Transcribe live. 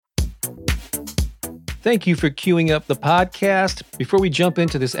Thank you for queuing up the podcast. Before we jump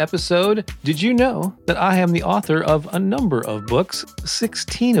into this episode, did you know that I am the author of a number of books,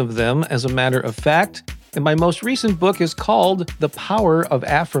 16 of them as a matter of fact, and my most recent book is called The Power of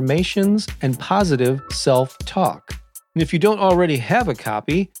Affirmations and Positive Self-Talk. And if you don't already have a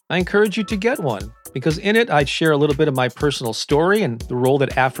copy, I encourage you to get one, because in it I share a little bit of my personal story and the role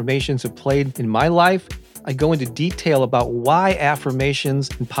that affirmations have played in my life. I go into detail about why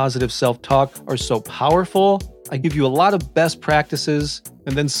affirmations and positive self-talk are so powerful. I give you a lot of best practices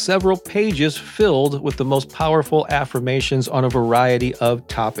and then several pages filled with the most powerful affirmations on a variety of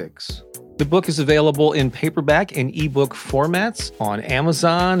topics. The book is available in paperback and ebook formats on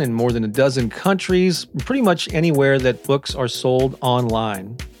Amazon in more than a dozen countries, pretty much anywhere that books are sold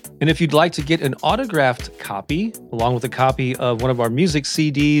online. And if you'd like to get an autographed copy, along with a copy of one of our music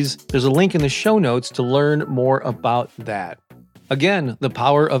CDs, there's a link in the show notes to learn more about that. Again, The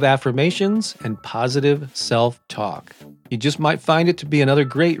Power of Affirmations and Positive Self-Talk. You just might find it to be another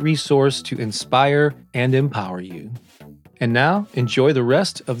great resource to inspire and empower you. And now, enjoy the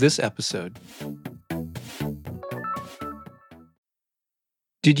rest of this episode.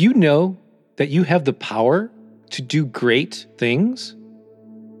 Did you know that you have the power to do great things?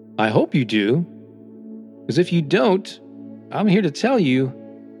 I hope you do, because if you don't, I'm here to tell you,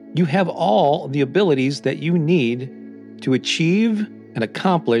 you have all the abilities that you need to achieve and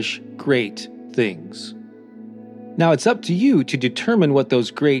accomplish great things. Now, it's up to you to determine what those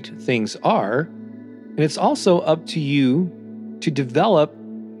great things are, and it's also up to you to develop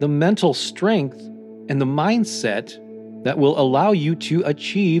the mental strength and the mindset that will allow you to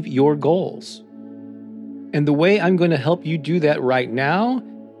achieve your goals. And the way I'm going to help you do that right now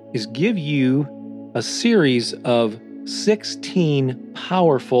is give you a series of 16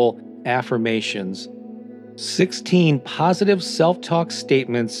 powerful affirmations, 16 positive self-talk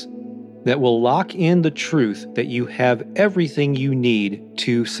statements that will lock in the truth that you have everything you need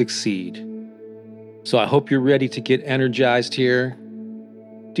to succeed. So I hope you're ready to get energized here.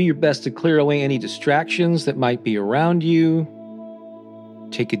 Do your best to clear away any distractions that might be around you.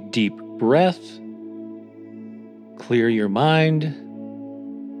 Take a deep breath. Clear your mind.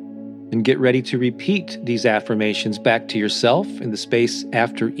 And get ready to repeat these affirmations back to yourself in the space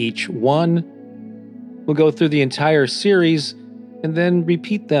after each one. We'll go through the entire series and then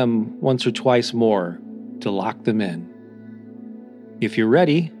repeat them once or twice more to lock them in. If you're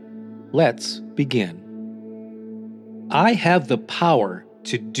ready, let's begin. I have the power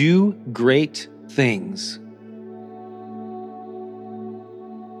to do great things.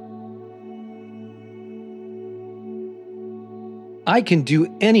 I can do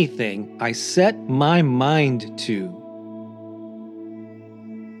anything I set my mind to.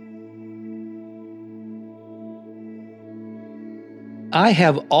 I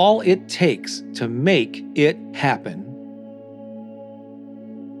have all it takes to make it happen.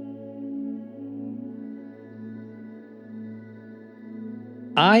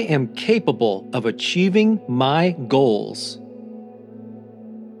 I am capable of achieving my goals.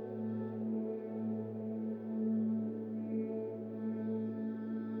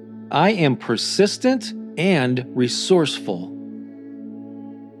 I am persistent and resourceful.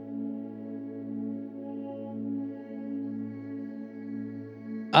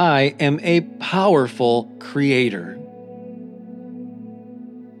 I am a powerful creator.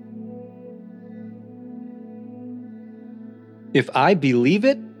 If I believe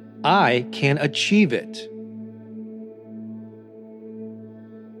it, I can achieve it.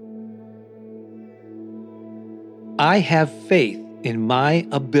 I have faith in my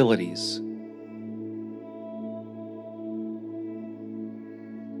abilities.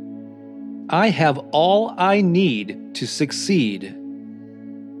 I have all I need to succeed.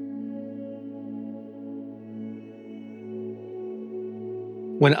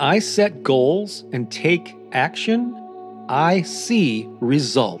 When I set goals and take action, I see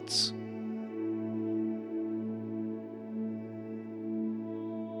results.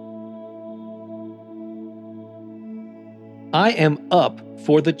 I am up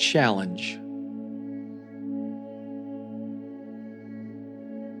for the challenge.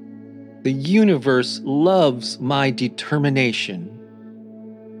 The universe loves my determination.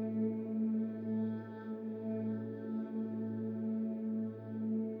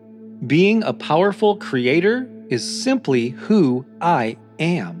 Being a powerful creator is simply who I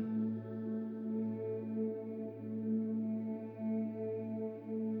am.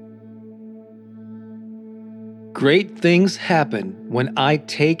 Great things happen when I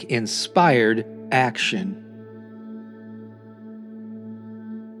take inspired action.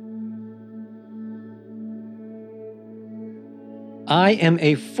 I am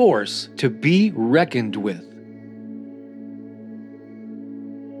a force to be reckoned with.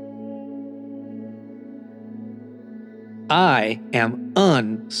 I am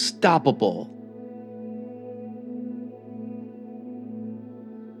unstoppable.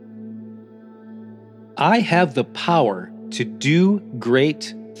 I have the power to do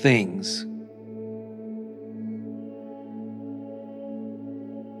great things.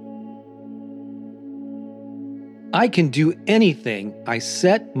 I can do anything I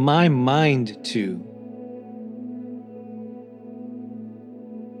set my mind to.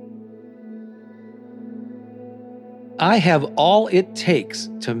 I have all it takes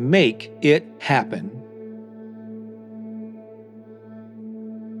to make it happen.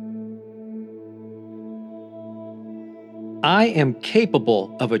 I am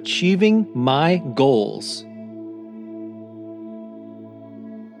capable of achieving my goals.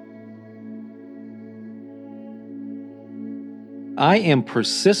 I am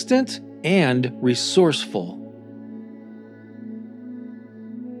persistent and resourceful.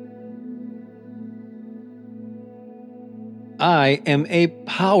 I am a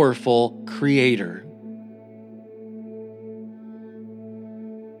powerful creator.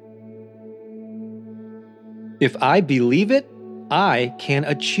 If I believe it, I can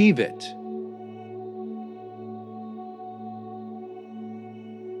achieve it.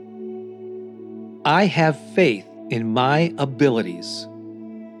 I have faith in my abilities.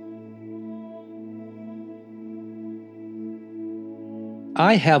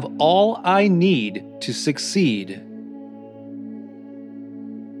 I have all I need to succeed.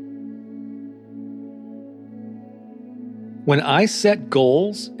 When I set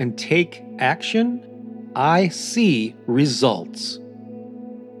goals and take action, I see results.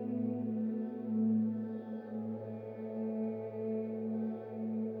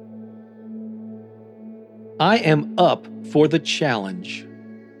 I am up for the challenge.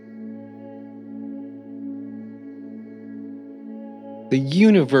 The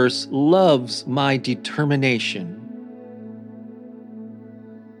universe loves my determination.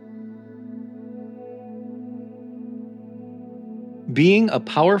 Being a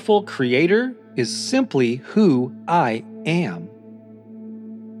powerful creator is simply who I am.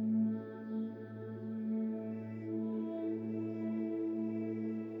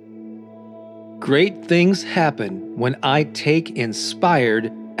 Great things happen when I take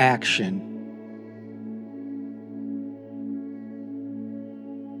inspired action.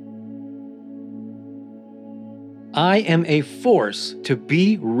 I am a force to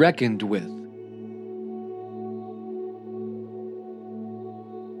be reckoned with.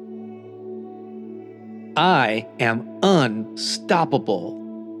 I am unstoppable.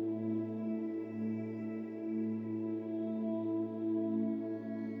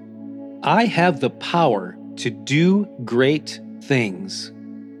 I have the power to do great things.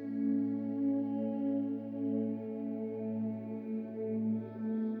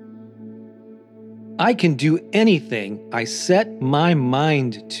 I can do anything I set my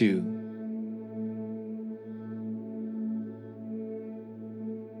mind to.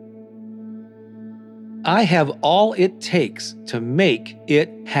 I have all it takes to make it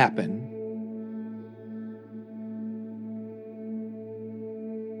happen.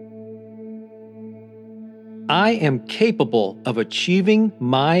 I am capable of achieving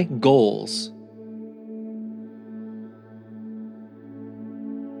my goals.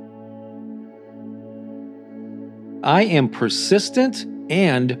 I am persistent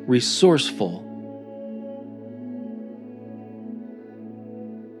and resourceful.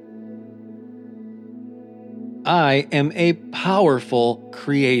 I am a powerful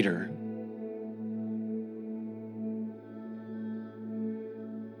creator.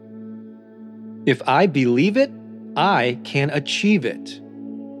 If I believe it, I can achieve it.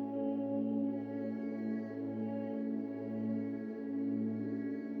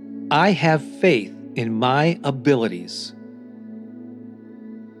 I have faith in my abilities.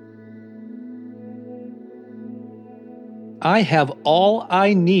 I have all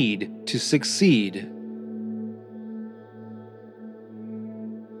I need to succeed.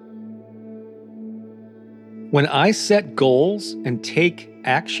 When I set goals and take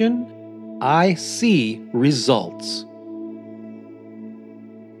action, I see results.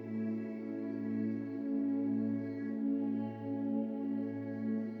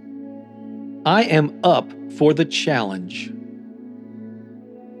 I am up for the challenge.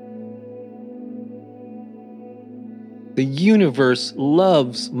 The universe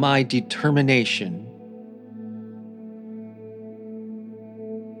loves my determination.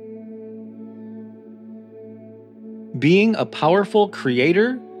 Being a powerful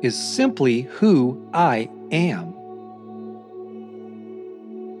creator is simply who I am.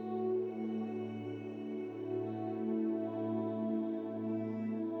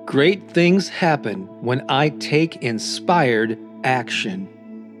 Great things happen when I take inspired action.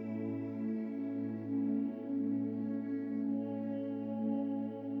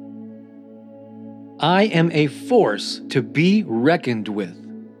 I am a force to be reckoned with.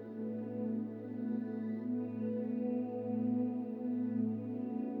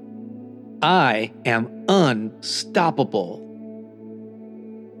 I am unstoppable.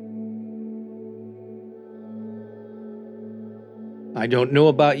 I don't know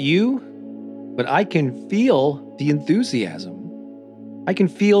about you, but I can feel the enthusiasm. I can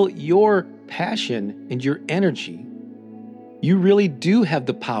feel your passion and your energy. You really do have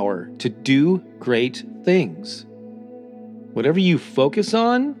the power to do great things. Whatever you focus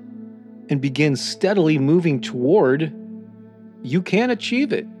on and begin steadily moving toward, you can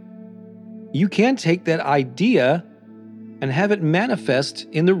achieve it. You can take that idea and have it manifest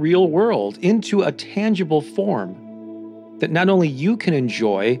in the real world into a tangible form that not only you can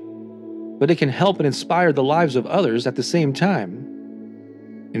enjoy, but it can help and inspire the lives of others at the same time.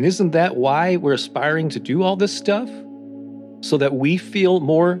 And isn't that why we're aspiring to do all this stuff? So that we feel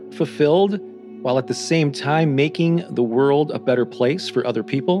more fulfilled while at the same time making the world a better place for other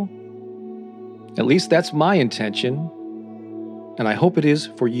people? At least that's my intention, and I hope it is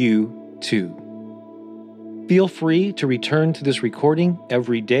for you too. Feel free to return to this recording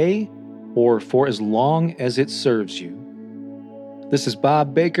every day or for as long as it serves you. This is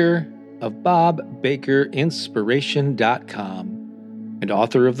Bob Baker of bobbakerinspiration.com and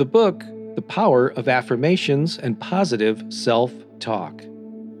author of the book, The Power of Affirmations and Positive Self-Talk.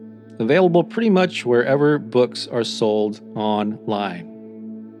 Available pretty much wherever books are sold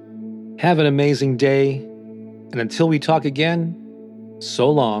online. Have an amazing day, and until we talk again, so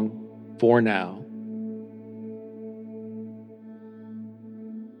long for now.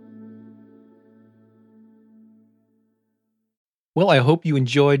 Well, I hope you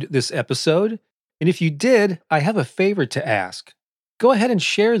enjoyed this episode. And if you did, I have a favor to ask. Go ahead and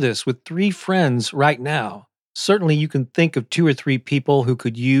share this with 3 friends right now. Certainly, you can think of 2 or 3 people who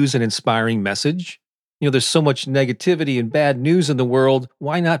could use an inspiring message. There's so much negativity and bad news in the world.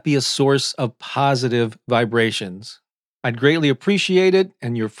 Why not be a source of positive vibrations? I'd greatly appreciate it,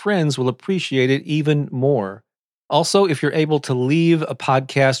 and your friends will appreciate it even more. Also, if you're able to leave a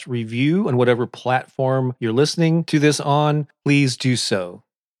podcast review on whatever platform you're listening to this on, please do so.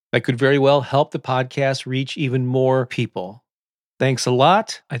 That could very well help the podcast reach even more people. Thanks a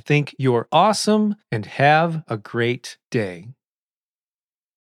lot. I think you're awesome, and have a great day.